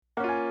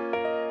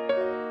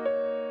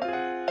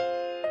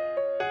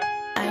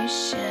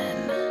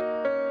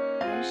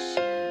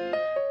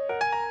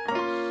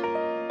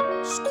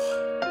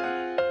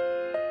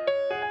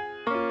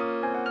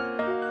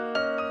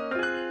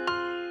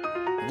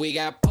We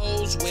got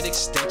poles with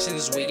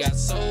extensions, we got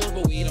souls,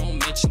 but we don't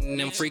mention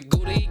them. Free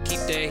Goody, keep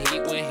that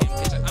heat with him.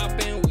 Catch a op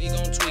and we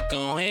gon' tweak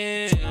on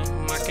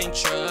him. I can't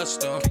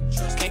trust him,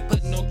 can't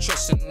put no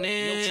trust in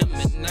them.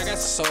 And I got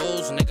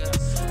souls, nigga,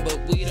 but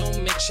we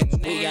don't mention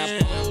them. We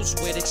got poles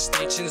with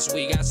extensions,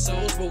 we got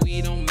souls, but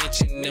we don't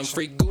mention them.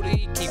 Free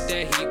Goody, keep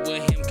that heat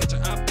with him. Catch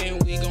a op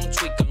and we gon'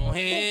 tweak on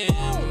him.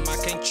 I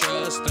can't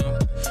trust him,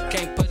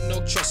 can't put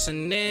no trust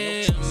in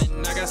them.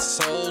 And I got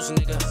souls,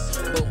 nigga,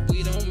 but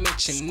we don't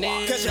mention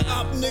them. Catch a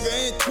op nigga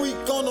and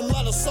tweak on them.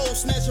 Lot of soul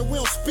snatcher, we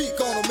don't speak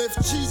on them. If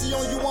cheesy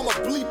on you, I'ma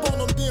bleep on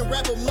them. Then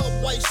wrap them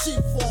up white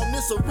sheep form.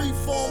 This a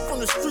reform from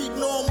the street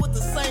norm with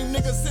the same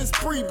nigga since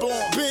pre-born.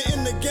 Been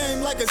in the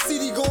game like a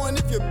CD going.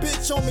 If your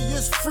bitch on me,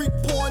 it's free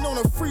porn. On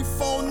a free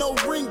phone, no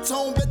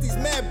ringtone. Bet these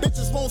mad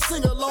bitches won't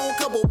sing along.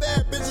 Couple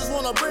bad bitches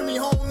wanna bring me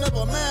home.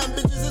 Never mind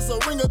bitches, it's a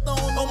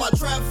ringathon. On my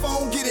trap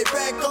phone, get it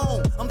back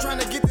on. I'm trying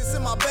to get this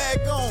in my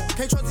bag on.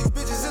 Can't trust these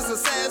bitches, it's a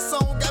sad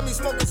song. Got me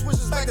smoking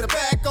switches back to the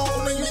back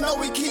on. And you know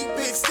we keep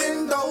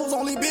extendos.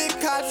 Only big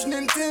cops,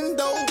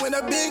 Nintendo. When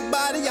a big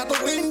body out the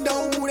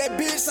window. That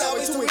bitch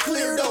always to it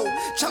clear though.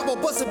 Chopper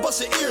bust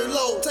your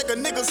earlobe. Take a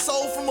nigga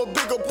soul from a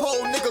bigger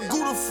pole. Nigga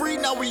Gouda free,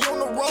 now we on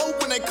the road.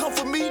 When they come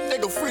for me,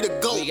 nigga free to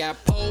go. We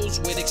got poles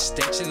with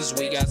extensions,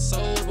 we got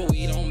souls, but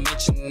we don't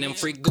mention them.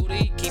 Free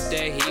Goody, keep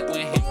that heat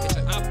with him. Catch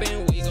a op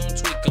and we gon'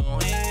 tweak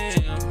on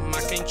him.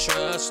 I can't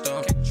trust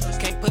him,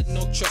 can't put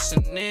no trust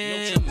in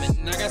them.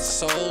 And I got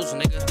souls,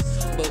 nigga,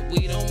 but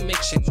we don't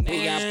mention them.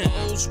 We got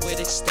poles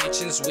with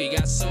extensions, we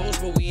got souls,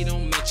 but we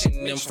don't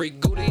mention them. Free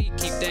Goody,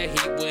 keep that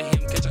heat with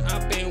him. Catch a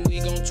op and we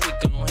gon'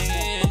 tweak on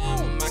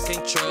him. I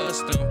can't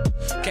trust him,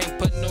 can't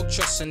put no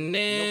trust in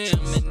them.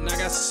 And I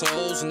got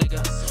souls,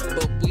 nigga,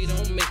 but we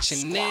don't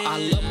mention them. I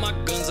love my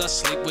guns, I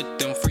sleep with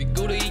them. Free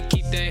Goody,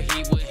 keep that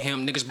heat with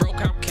him. Niggas broke,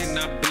 how can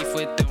I beef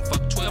with them?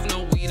 Fuck 12,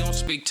 no, we don't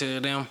speak to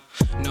them.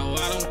 No,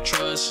 I don't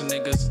trust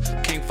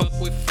niggas, can't fuck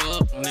with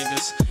fuck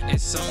niggas.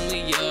 It's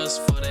only us,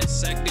 for that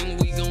sec, then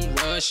we gon'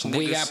 rush niggas.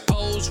 We got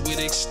poles with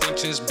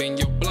extensions, been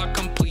your block,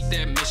 complete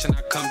that mission.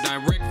 I come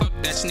direct, fuck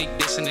that sneak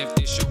dissing. If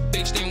this your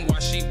bitch, then why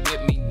she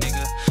with me,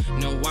 nigga?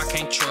 No, I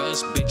can't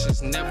trust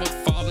bitches, never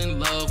fall in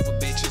love with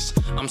bitches.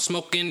 I'm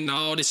smoking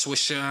all this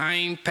swisher, I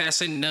ain't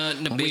passing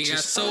nothing to bitches. We got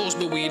souls,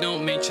 but we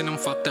don't mention them.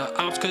 Fuck the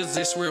ops, cause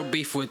it's real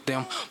beef with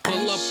them.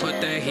 Pull up,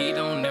 put that heat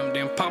on them,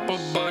 then pop a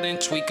bar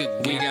and tweak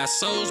again. We got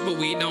souls, but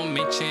we don't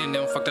mention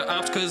them. Fuck the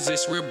ops, cause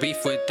it's real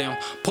beef with them.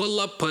 Pull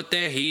up, put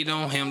that heat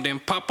on him, then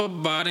pop a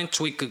bar and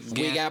tweak again.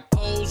 We got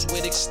poles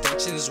with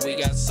extensions, we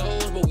got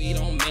souls, but we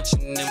don't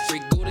mention them.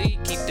 Free Goody,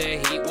 keep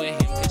that heat with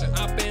him. Catch a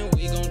op and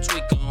we gon'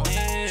 tweak on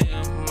him.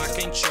 I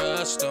can't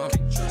trust him,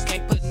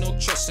 can't put no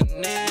trust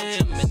in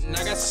them. And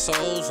I got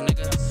souls,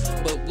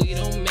 nigga, but we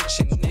don't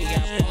mention them. We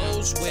got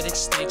poles with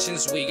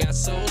extensions, we got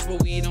souls,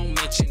 but we don't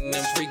mention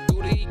them. Free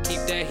Goody,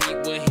 keep that heat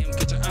with him.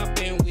 Catch a op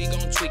and we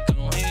gon' tweak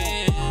on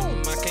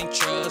him. I can't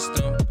trust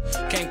him,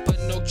 can't put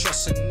no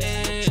trust in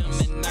them.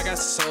 And I got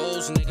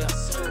souls, nigga,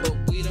 but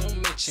we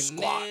don't mention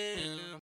them.